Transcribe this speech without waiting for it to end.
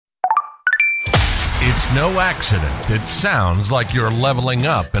It's no accident that sounds like you're leveling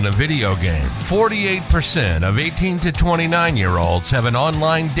up in a video game. 48% of 18 to 29-year-olds have an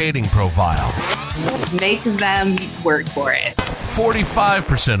online dating profile. Make them work for it.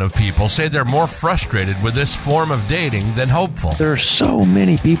 45% of people say they're more frustrated with this form of dating than hopeful. There are so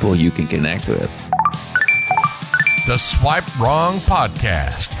many people you can connect with. The Swipe Wrong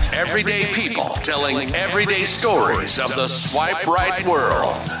Podcast. Everyday people telling everyday stories of the swipe right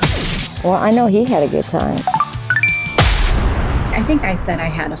world. Well, I know he had a good time. I think I said I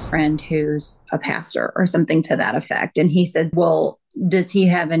had a friend who's a pastor or something to that effect. And he said, well, does he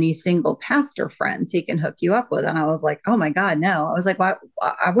have any single pastor friends he can hook you up with? And I was like, oh my God, no. I was like, well,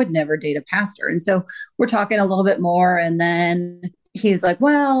 I would never date a pastor. And so we're talking a little bit more. And then he's like,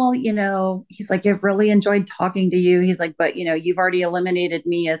 well, he's like, I've really enjoyed talking to you. He's like, but you've already eliminated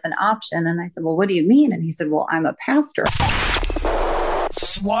me as an option. And I said, well, what do you mean? And he said, well, I'm a pastor.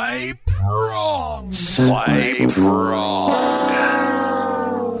 Swipe wrong. Swipe wrong.